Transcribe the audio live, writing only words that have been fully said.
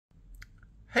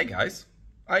Hey guys,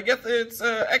 I guess it's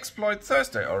Exploit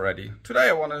Thursday already. Today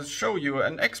I want to show you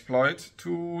an exploit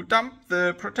to dump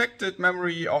the protected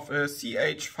memory of a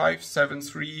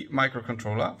CH573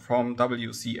 microcontroller from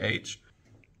WCH.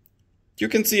 You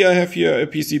can see I have here a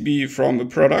PCB from a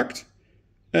product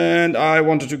and I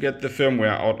wanted to get the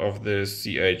firmware out of the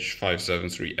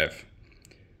CH573F.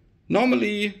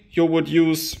 Normally you would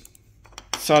use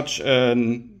such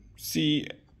an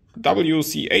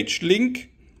WCH link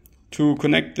to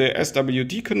connect the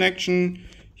SWD connection,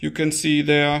 you can see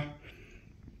there,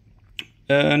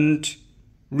 and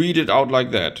read it out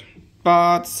like that.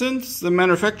 But since the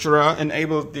manufacturer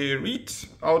enabled the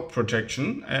read-out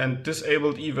protection and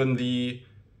disabled even the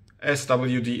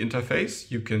SWD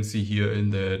interface, you can see here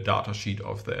in the data sheet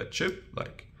of the chip,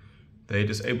 like they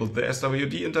disabled the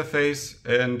SWD interface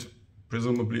and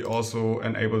presumably also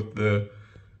enabled the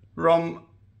ROM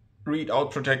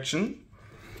read-out protection.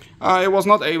 I was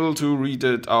not able to read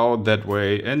it out that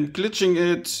way, and glitching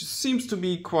it seems to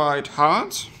be quite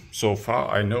hard, so far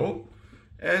I know,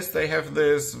 as they have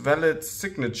this valid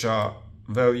signature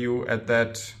value at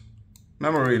that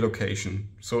memory location.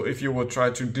 So if you would try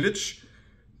to glitch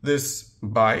this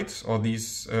byte or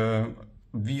these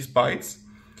bytes,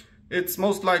 it's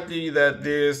most likely that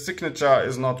the signature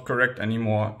is not correct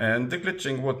anymore and the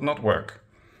glitching would not work.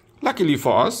 Luckily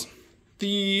for us,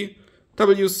 the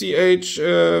WCH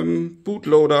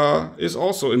Bootloader is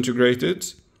also integrated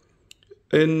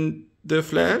in the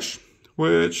flash,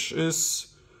 which is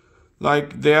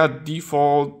like their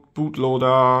default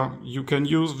bootloader you can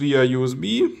use via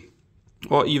USB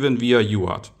or even via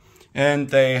UART. And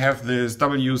they have this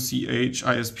WCH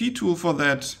ISP tool for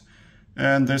that,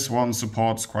 and this one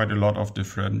supports quite a lot of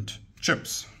different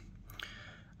chips.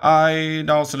 I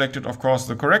now selected, of course,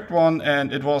 the correct one,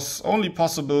 and it was only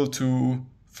possible to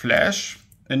flash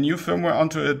a new firmware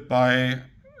onto it by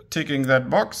ticking that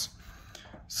box.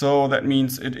 So that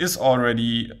means it is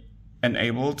already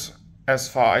enabled as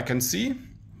far I can see.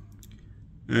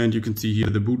 And you can see here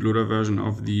the bootloader version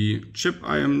of the chip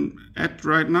I am at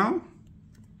right now.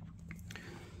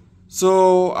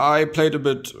 So I played a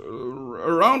bit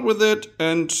around with it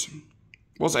and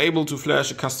was able to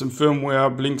flash a custom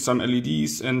firmware, blink some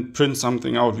LEDs and print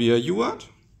something out via UART.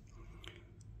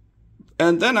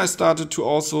 And then I started to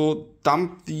also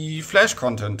dump the flash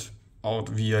content out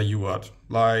via UART,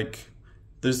 like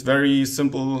this very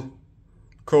simple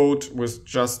code with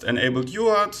just enabled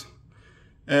UART,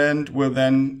 and will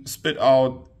then spit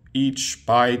out each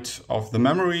byte of the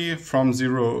memory from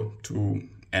 0 to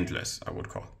endless, I would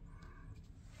call.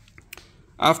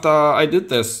 After I did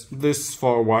this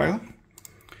for a while,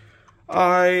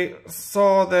 I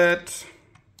saw that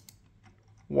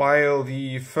while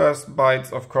the first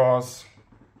bytes, of course,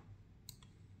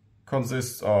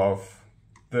 consists of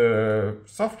the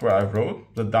software I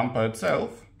wrote, the dumper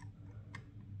itself,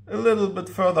 a little bit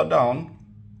further down,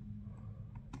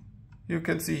 you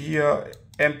can see here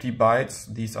empty bytes.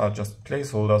 These are just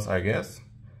placeholders, I guess.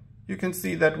 You can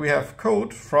see that we have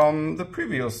code from the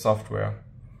previous software.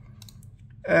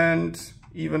 And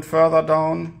even further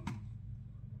down,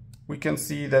 we can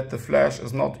see that the flash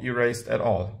is not erased at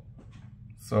all.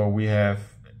 So we have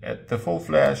at the full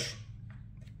flash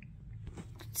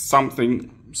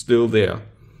something still there.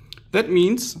 That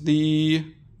means the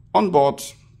onboard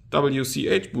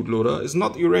WCH bootloader is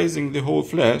not erasing the whole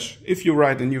flash if you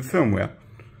write a new firmware,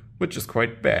 which is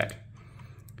quite bad.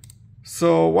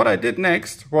 So what I did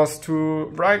next was to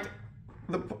write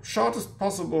the shortest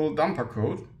possible dumper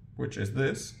code, which is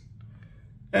this,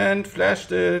 and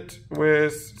flashed it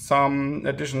with some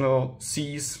additional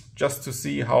C's just to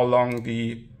see how long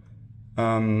the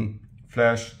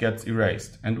flash gets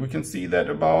erased. And we can see that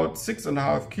about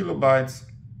 6.5 kilobytes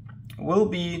will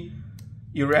be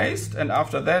erased, and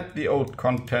after that the old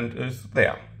content is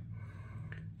there.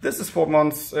 This is for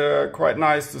once quite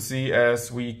nice to see,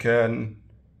 as we can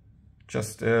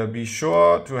just be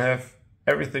sure to have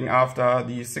everything after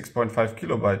the 6.5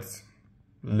 kilobytes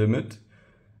limit.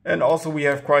 And also we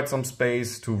have quite some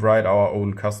space to write our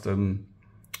own custom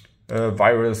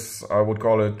virus, I would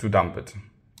call it, to dump it.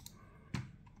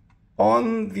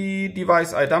 On the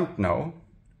device I dumped now,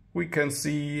 we can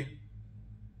see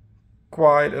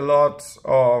quite a lot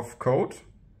of code.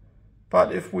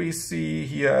 But if we see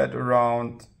here at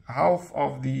around half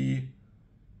of the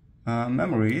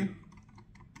memory,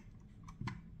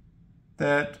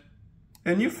 that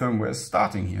a new firmware is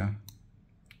starting here.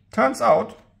 Turns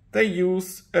out they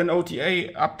use an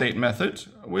OTA update method,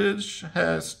 which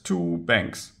has two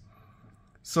banks.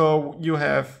 So you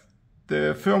have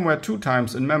the firmware 2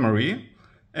 times in memory,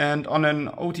 and on an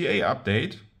OTA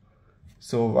update,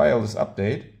 so wireless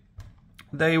update,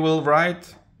 they will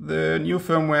write the new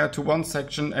firmware to one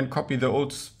section and copy the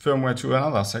old firmware to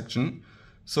another section.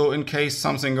 So in case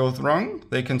something goes wrong,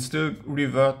 they can still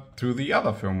revert to the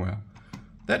other firmware.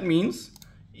 That means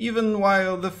even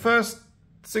while the first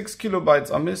 6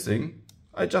 kilobytes are missing,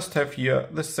 I just have here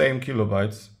the same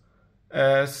kilobytes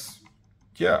as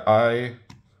that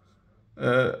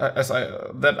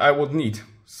I would need.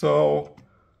 So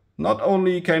not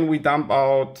only can we dump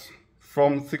out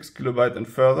from 6 kilobyte and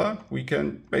further, we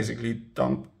can basically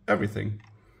dump everything.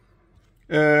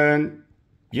 And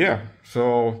yeah,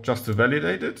 so just to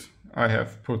validate it, I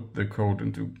have put the code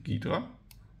into Ghidra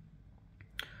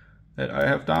that I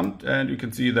have dumped, and you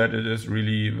can see that it is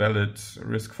really valid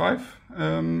RISC-V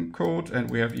code, and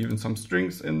we have even some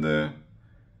strings in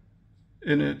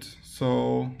it.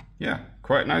 So yeah,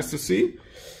 quite nice to see.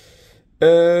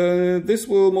 This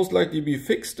will most likely be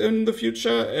fixed in the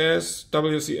future, as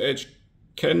WCH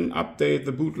can update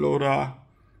the bootloader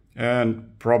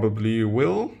and probably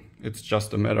will. It's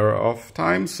just a matter of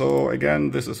time. So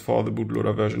again, this is for the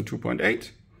bootloader version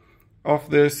 2.8 of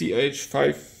the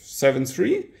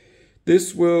CH573.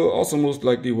 This will also most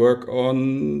likely work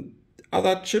on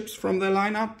other chips from their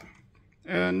lineup,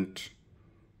 and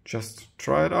just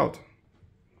try it out.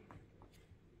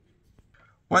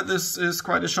 Well, this is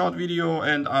quite a short video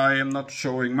and I am not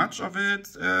showing much of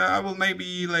it. I will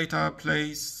maybe later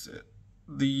place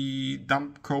the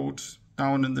dump code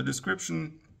down in the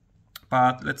description,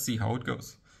 but let's see how it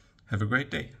goes. Have a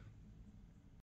great day.